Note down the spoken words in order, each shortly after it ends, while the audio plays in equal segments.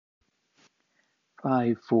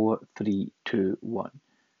Five, four, three, two, one.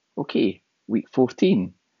 Okay, week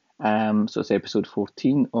 14. So it's episode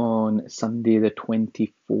 14 on Sunday, the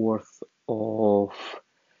 24th of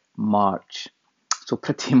March. So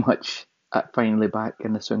pretty much finally back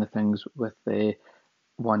in the swing of things with the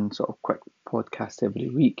one sort of quick podcast every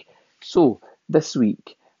week. So this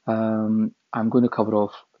week, I'm going to cover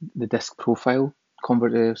off the disc profile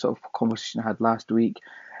sort of conversation I had last week,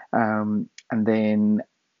 and then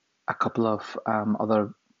a couple of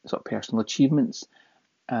other sort of personal achievements.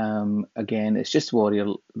 Again, it's just warrior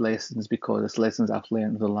lessons because it's lessons I've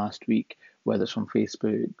learned over the last week, whether it's from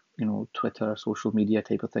Facebook, Twitter, social media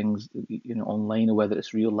type of things, online, or whether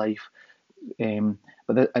it's real life.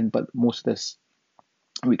 But most of this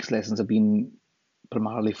week's lessons have been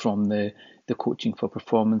primarily from the coaching for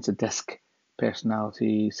performance, the disc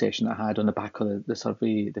personality session I had on the back of the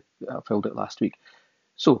survey that I filled out last week.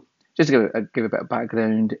 So just to give a bit of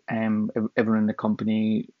background, everyone in the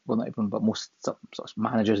company, well, not everyone, but most sort of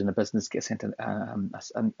managers in the business get sent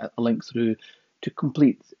a link through to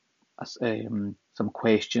complete some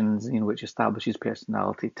questions, which establishes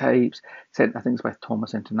personality types. Sent, I think it's by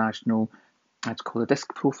Thomas International. It's called a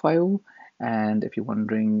disc profile. And if you're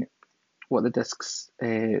wondering what the discs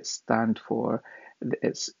stand for,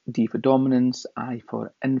 it's D for dominance, I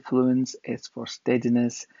for influence, S for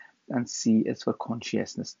steadiness, and C is for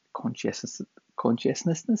conscientiousness.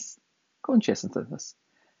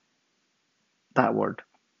 That word.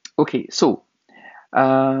 Okay, so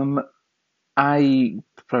um, I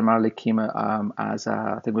primarily came out as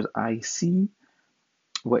I think it was IC,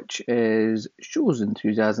 which is shows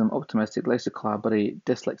enthusiasm, optimistic, likes to collaborate,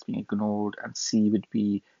 dislikes being ignored, and C would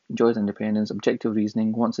be enjoys independence, objective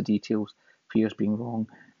reasoning, wants the details, fears being wrong,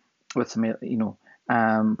 with some,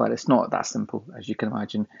 but it's not that simple as you can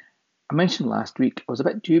imagine. I mentioned last week I was a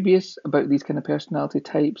bit dubious about these kind of personality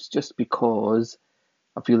types just because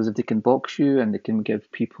I feel as if they can box you and they can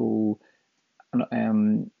give people,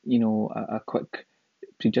 a quick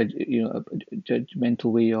prejudge, a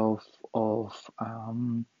judgmental way of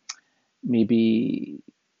maybe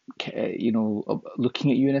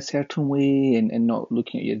looking at you in a certain way and not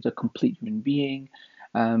looking at you as a complete human being.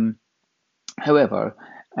 Um, However,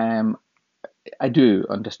 um, I do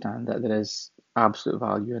understand that there is absolute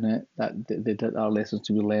value in it, that there are lessons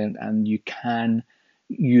to be learned, and you can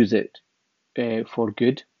use it for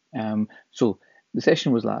good. So the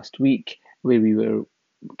session was last week where we were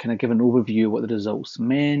kind of given an overview of what the results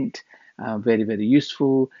meant. Very, very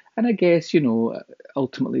useful. And I guess,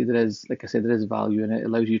 ultimately there is, like I said, there is value in it. It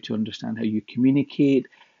allows you to understand how you communicate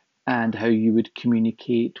and how you would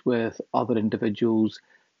communicate with other individuals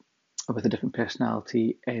with a different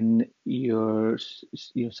personality in your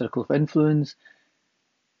circle of influence.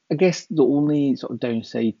 I guess the only sort of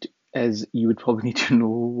downside is you would probably need to know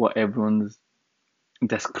what everyone's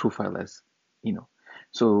disc profile is, you know.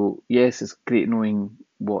 So yes, it's great knowing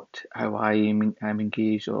how I'm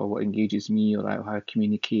engaged or what engages me or how I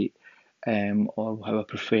communicate, or how I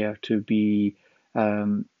prefer to be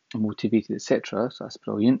motivated, etc. So that's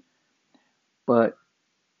brilliant. But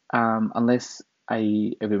unless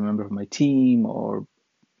every member of my team or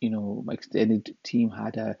my extended team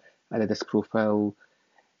had a disc profile,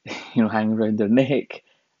 hanging around their neck,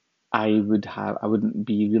 I wouldn't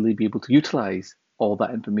be able to utilize all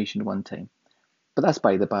that information at one time. But that's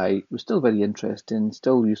by the by. It was still very interesting,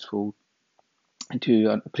 still useful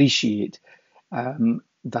to appreciate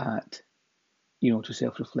that, to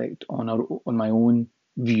self-reflect on my own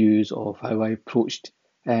views of how I approached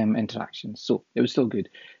interactions. So it was still good.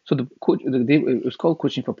 So it was called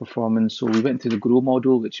Coaching for Performance. So we went through the GROW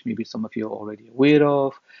model, which maybe some of you are already aware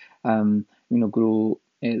of. GROW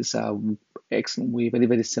is a excellent way, very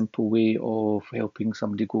very simple way of helping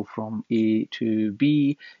somebody go from A to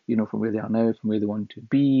B. From where they are now, from where they want to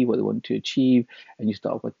be, what they want to achieve, and you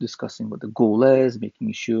start with discussing what the goal is,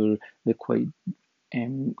 making sure they're quite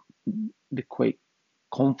um, be quite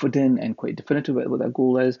confident and quite definitive about what that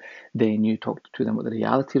goal is. Then you talk to them what the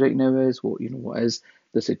reality right now is, what is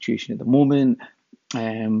the situation at the moment,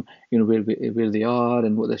 where they are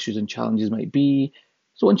and what the issues and challenges might be.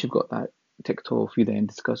 So once you've got that ticked off, you then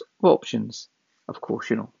discuss options. Of course,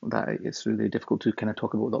 that it's really difficult to kind of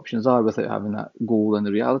talk about what the options are without having that goal and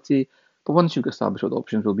the reality. But once you've established what the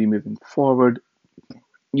options will be moving forward,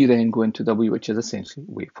 you then go into W, which is essentially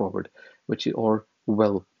way forward, or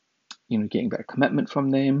will, getting better commitment from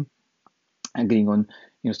them, agreeing on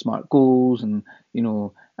smart goals and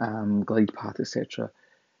glide path, etc.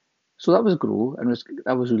 So that was Grow, and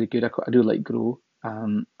that was really good. I do like Grow. I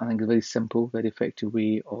think it's a very simple, very effective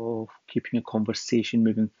way of keeping a conversation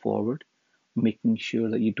moving forward, making sure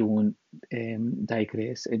that you don't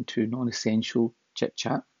digress into non-essential chit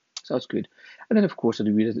chat. So that's good. And then of course I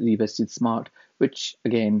revisited SMART, which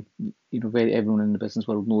again, very everyone in the business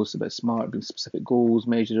world knows about SMART, being specific goals,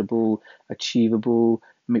 measurable, achievable,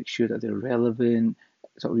 make sure that they're relevant,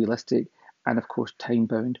 sort of realistic, and of course time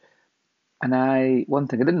bound. And one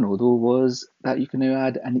thing I didn't know though was that you can now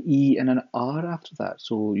add an E and an R after that.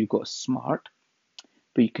 So you've got SMART,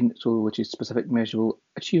 but which is specific, measurable,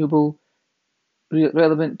 achievable,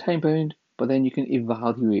 relevant, time bound, but then you can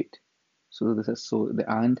evaluate. So the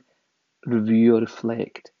and review or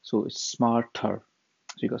reflect. So it's smarter.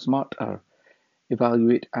 So you've got smarter,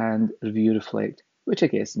 evaluate and review, reflect, which I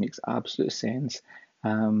guess makes absolute sense.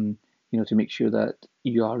 To make sure that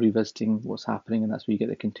you are revisiting what's happening, and that's where you get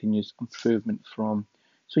the continuous improvement from.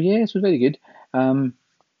 So yeah, it was very good. And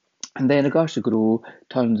then regards to Grow,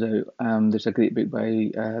 turns out there's a great book by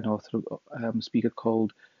an author, speaker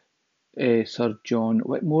called Sir John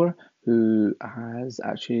Whitmore, who has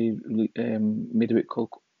actually wrote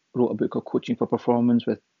a book called Coaching for Performance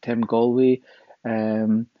with Tim Galway,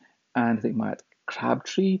 and I think Matt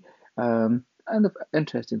Crabtree. And the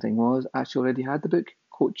interesting thing was, I actually already had the book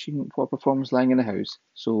Coaching for Performance lying in the house.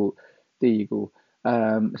 So there you go.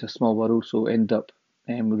 It's a small world, so end up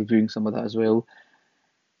reviewing some of that as well.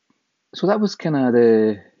 So that was kind of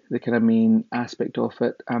the kind of main aspect of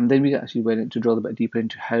it. Then we actually went into draw a bit deeper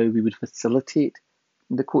into how we would facilitate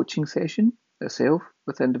the coaching session itself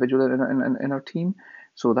with the individual in our team.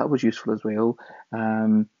 So that was useful as well.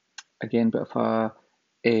 Again, bit of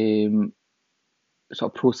a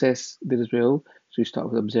sort of process there as well. So you start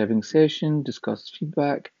with observing session, discuss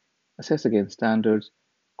feedback, assess against standards,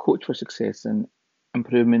 coach for success and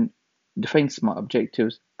improvement, define SMART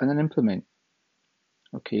objectives, and then implement.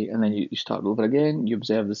 Okay, and then you start over again, you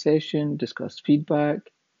observe the session, discuss feedback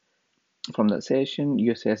from that session,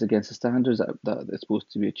 you assess against the standards that are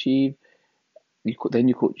supposed to be achieved, then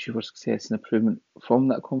you coach you for success and improvement from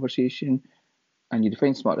that conversation, and you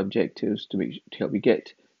define SMART objectives to help you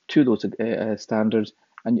get to those standards,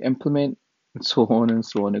 and you implement, and so on and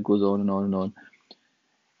so on. It goes on and on and on.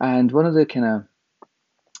 And one of the kind of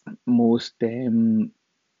most couple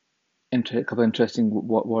of interesting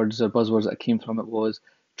words or buzzwords that came from it was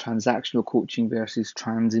transactional coaching versus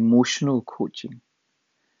trans-emotional coaching.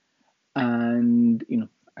 And,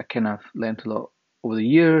 I kind of learned a lot over the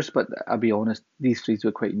years, but I'll be honest, these phrases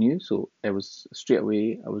were quite new. So I was straight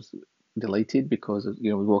away, I was delighted because, I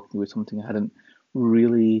was walking with something I hadn't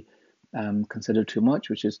really considered too much,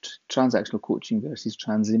 which is transactional coaching versus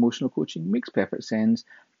trans-emotional coaching. Makes perfect sense.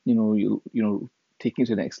 Taking it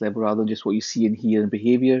to the next level rather than just what you see and hear in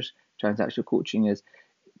behaviors. Transactional coaching is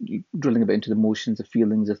drilling a bit into the emotions, the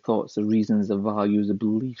feelings, the thoughts, the reasons, the values, the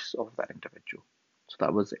beliefs of that individual. So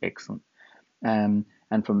that was excellent. And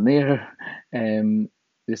from there,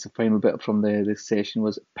 just a final bit from this session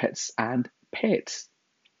was pits and pets.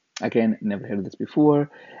 Again, never heard of this before.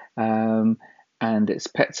 And its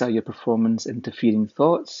pits are your performance interfering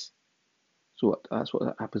thoughts. So that's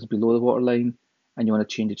what happens below the waterline. And you want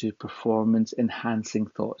to change it to performance enhancing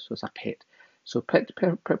thoughts. So it's a pet. So pet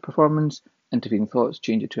performance interfering thoughts,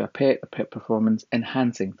 change it to a pet performance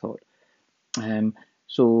enhancing thought.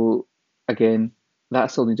 So again,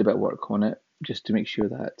 that still needs a bit of work on it, just to make sure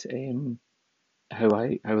that I'm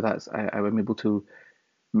able to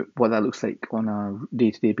what that looks like on a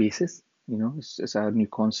day-to-day basis. It's a new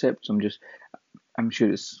concept, so I'm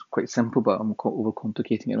sure it's quite simple, but I'm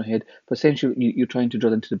overcomplicating it in my head. But essentially, you're trying to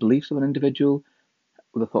drill into the beliefs of an individual,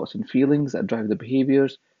 with the thoughts and feelings that drive the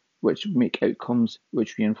behaviours, which make outcomes,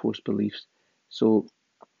 which reinforce beliefs. So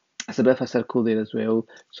it's a bit of a circle there as well.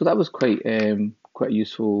 So that was quite a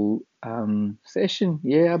useful session.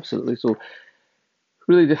 Yeah, absolutely. So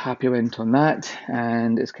really happy I went on that,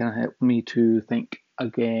 and it's kind of helped me to think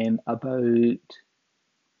again about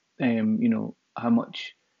how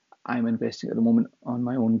much I'm investing at the moment on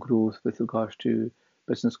my own growth with regards to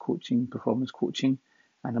business coaching, performance coaching,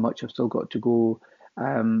 and how much I've still got to go,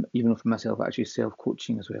 even for myself, actually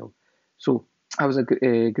self-coaching as well. So that was a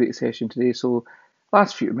great session today. So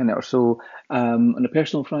last few minutes or so, on the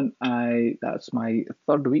personal front, that's my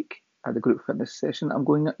third week at the group fitness session I'm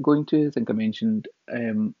going to. I think I mentioned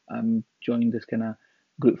I'm joining this kind of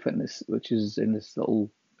group fitness, which is in this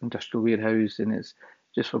little industrial warehouse, and it's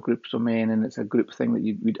just for groups of men, and it's a group thing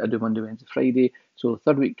that I do Monday, Wednesday, Friday. So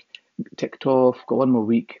third week ticked off. Got one more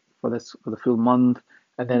week for the full month,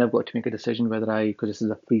 and then I've got to make a decision whether because this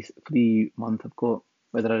is a free month I've got,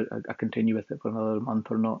 whether I continue with it for another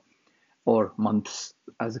month or not, or months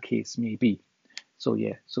as the case may be. So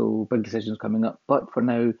yeah, so big decisions coming up. But for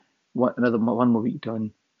now, one more week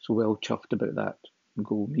done. So well chuffed about that.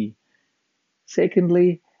 Go me.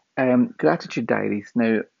 Secondly, gratitude diaries.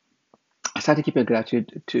 Now, I started keeping a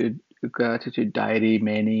gratitude diary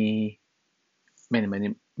many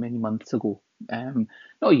months ago.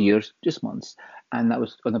 Not years, just months, and that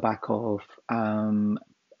was on the back of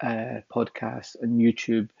podcasts and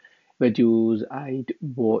YouTube videos I'd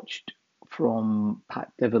watched from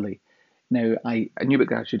Pat Divilly. Now, I knew about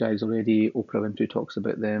gratitude diaries already. Oprah Winfrey talks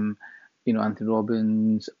about them. Anthony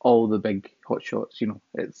Robbins, all the big hotshots.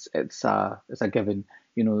 It's a given.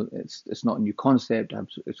 It's not a new concept.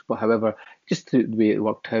 But however, just the way it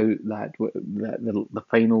worked out that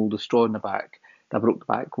the straw in the back that broke the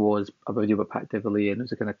back was a video about Pat Divilly, and it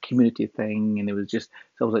was a kind of community thing, and it was just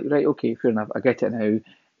so I was like, right, okay, fair enough, I get it now,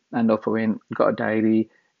 and off I went, got a diary,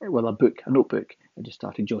 well, a notebook. I just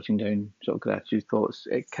started jotting down sort of gratitude thoughts.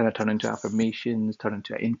 It kind of turned into affirmations, turned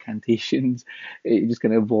into incantations. It just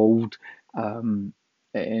kind of evolved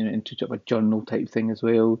into sort of a journal type thing as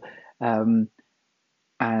well. Um,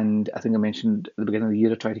 and I think I mentioned at the beginning of the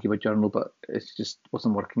year I tried to keep a journal, but it just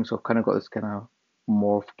wasn't working. So I've kind of got this kind of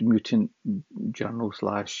morphed mutant journal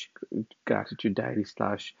slash gratitude diary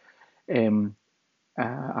slash um,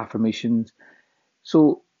 affirmations.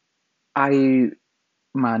 So I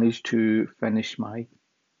managed to finish my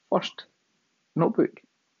first notebook.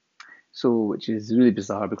 So, which is really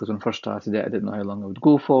bizarre because when I first started it, I didn't know how long I would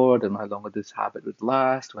go for, I didn't know how long this habit would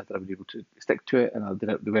last, whether I would be able to stick to it,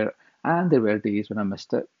 and there were days when I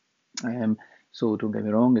missed it. Um, so don't get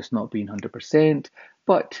me wrong, it's not been 100%,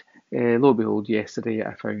 but lo and behold, yesterday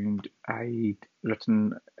I found I'd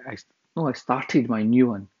written, I, no, I started my new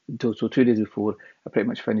one. So 2 days before, I pretty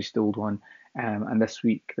much finished the old one, and this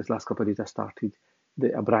last couple of days, I started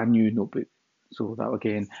a brand new notebook. So that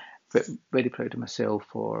again, very proud of myself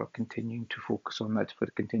for continuing to focus on that, for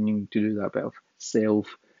continuing to do that bit of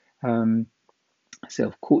um,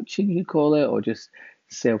 self coaching, you call it, or just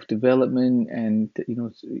self development, and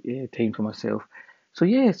time for myself. So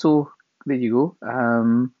yeah, so there you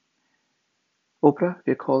go. Oprah, if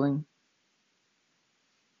you're calling,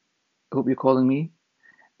 I hope you're calling me,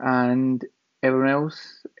 and everyone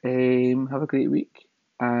else, have a great week,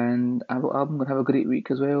 and I'm going to have a great week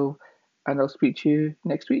as well, and I'll speak to you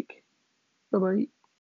next week. Bye bye.